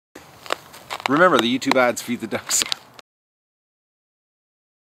Remember, the YouTube ads feed the ducks.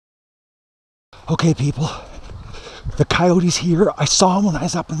 Okay, people. The coyote's here. I saw him when I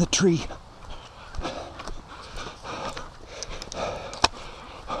was up in the tree.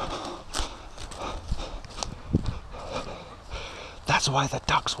 That's why the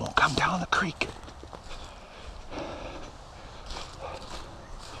ducks won't come down the creek.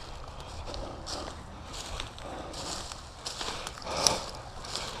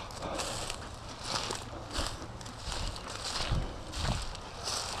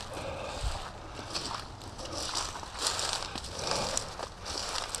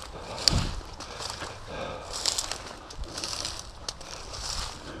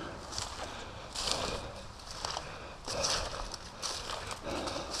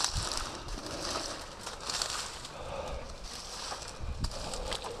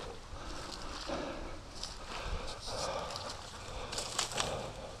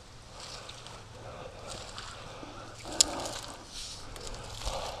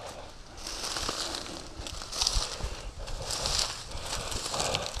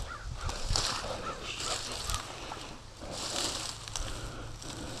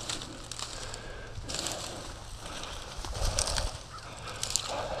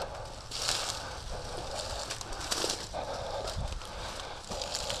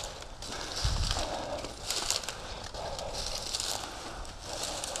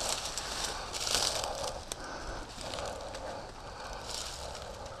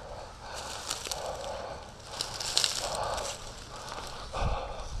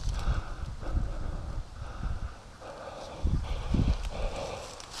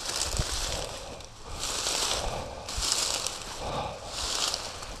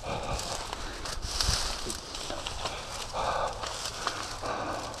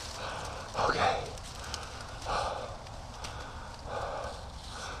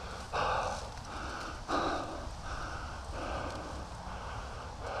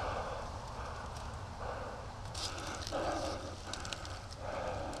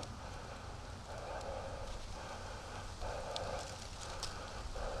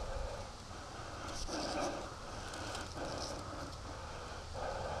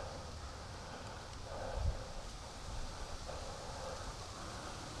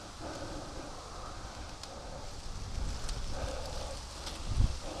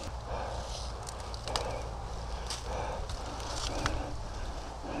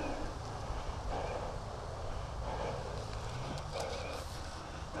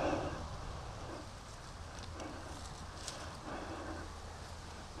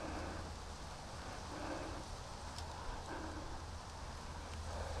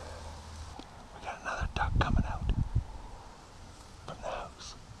 Coming out from the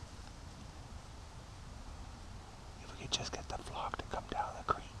house. If we could just get the flock to come down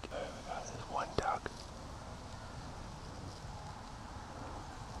the creek. There we go, there's one duck.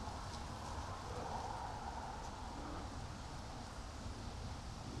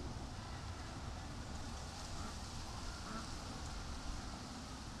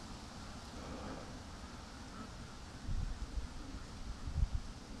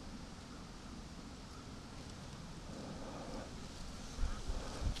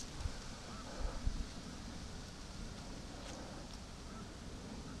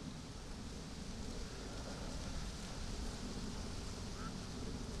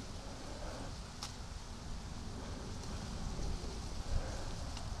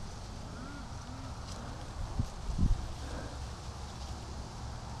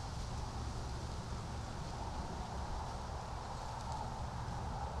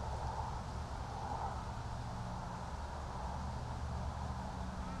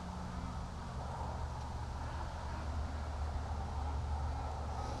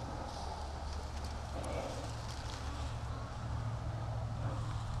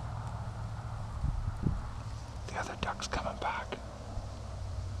 The other duck's coming back.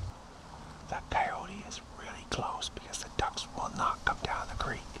 That coyote is really close because the ducks will not come down the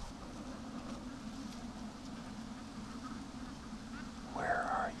creek. Where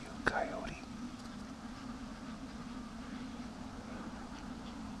are you, coyote?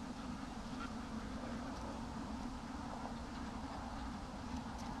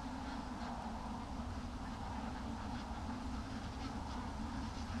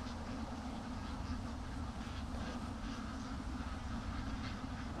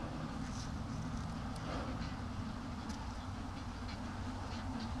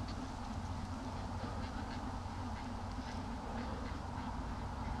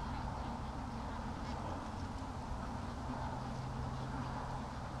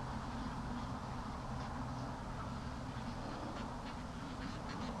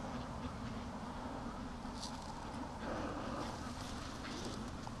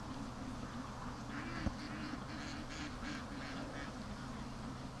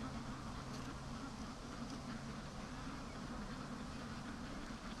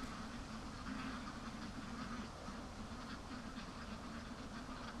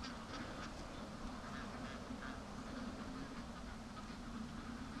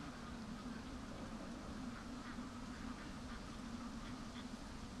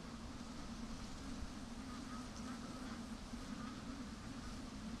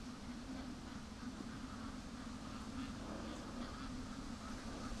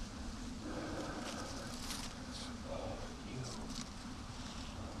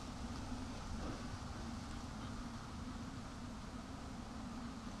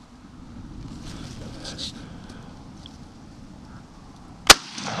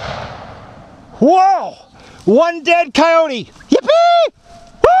 Whoa! One dead coyote! Yippee!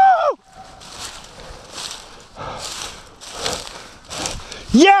 Woo!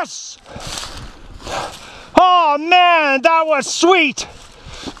 Yes! Oh man, that was sweet!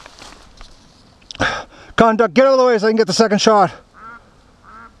 Come on, Duck, get out of the way so I can get the second shot.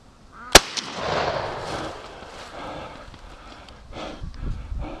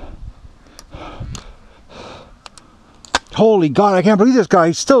 Holy God, I can't believe this guy,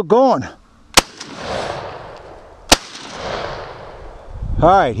 he's still going.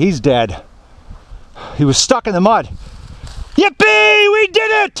 Alright, he's dead. He was stuck in the mud. Yippee! We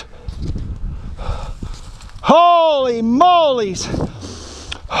did it! Holy moly's!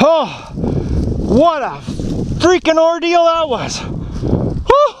 Oh, what a freaking ordeal that was!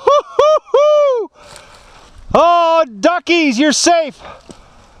 Woo-hoo-hoo-hoo! Oh, duckies, you're safe!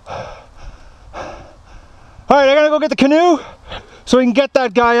 Alright, I gotta go get the canoe so we can get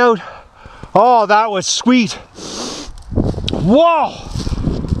that guy out. Oh, that was sweet. Whoa!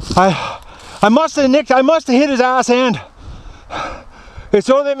 I must have hit his ass end. It's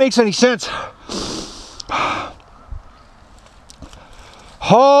all that makes any sense.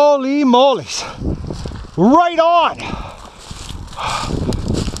 Holy moly's. Right on!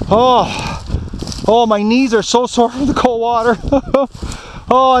 Oh, my knees are so sore from the cold water.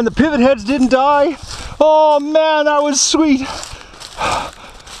 Oh, and the Pivotheads didn't die. Oh man, that was sweet.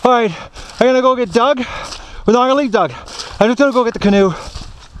 Alright, I'm gonna go get Doug. Well, no, I'm gonna leave Doug. I'm just gonna go get the canoe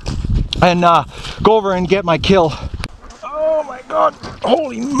and go over and get my kill. Oh my God,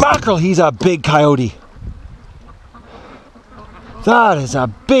 holy mackerel, he's a big coyote. That is a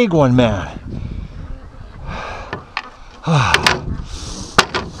big one, man.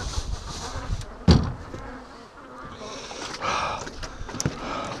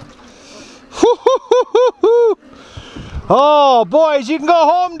 Oh, boys, you can go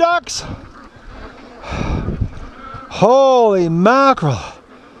home, ducks. Holy mackerel.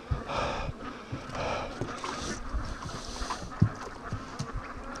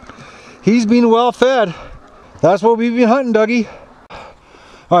 He's been well fed. That's what we've been hunting, Dougie.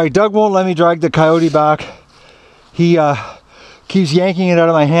 Alright, Doug won't let me drag the coyote back. He keeps yanking it out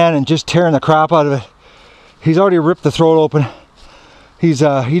of my hand and just tearing the crap out of it. He's already ripped the throat open. He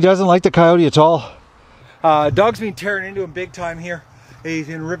doesn't like the coyote at all. Doug's been tearing into him big time here. He's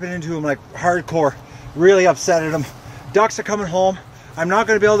been ripping into him like hardcore. Really upset at him. Ducks are coming home. I'm not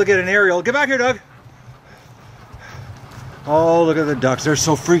going to be able to get an aerial. Get back here, Doug. Oh, look at the ducks. They're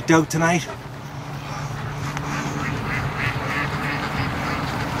so freaked out tonight.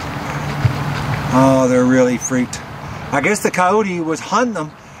 Oh, they're really freaked. I guess the coyote was hunting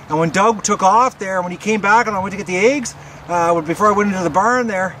them. And when Doug took off there, when he came back and I went to get the eggs, before I went into the barn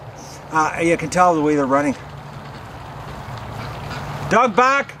there, you can tell the way they're running. Doug,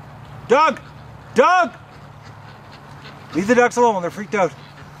 back! Doug! Doug! Leave the ducks alone, they're freaked out.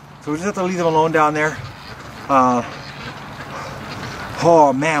 So we just have to leave them alone down there.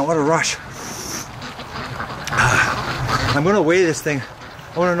 Oh man, what a rush. I'm going to weigh this thing.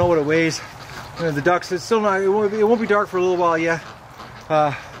 I want to know what it weighs. You know, the ducks, it's still not, it won't be dark for a little while yet.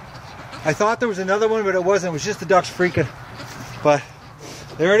 I thought there was another one, but it wasn't. It was just the ducks freaking. But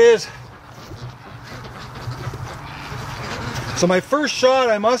there it is. So my first shot,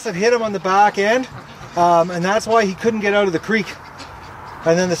 I must have hit him on the back end, and that's why he couldn't get out of the creek.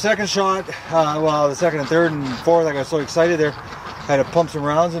 And then the second shot, well, the second and third and fourth, I got so excited there, I had to pump some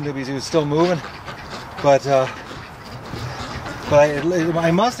rounds into him because he was still moving. But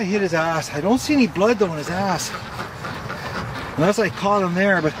I must have hit his ass. I don't see any blood though in his ass, unless I caught him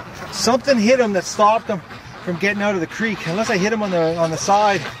there. But something hit him that stopped him from getting out of the creek, unless I hit him on the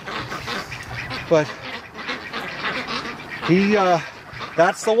side. But he,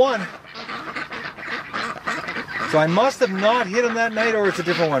 that's the one. So I must have not hit him that night, or it's a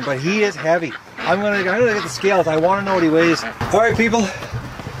different one. But he is heavy. I'm gonna get the scales. I want to know what he weighs. All right, people.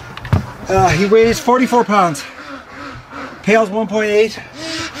 He weighs 44 pounds. Pails 1.8.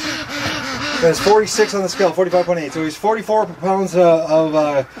 There's 46 on the scale, 45.8. So he's 44 pounds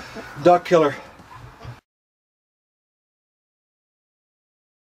of duck killer.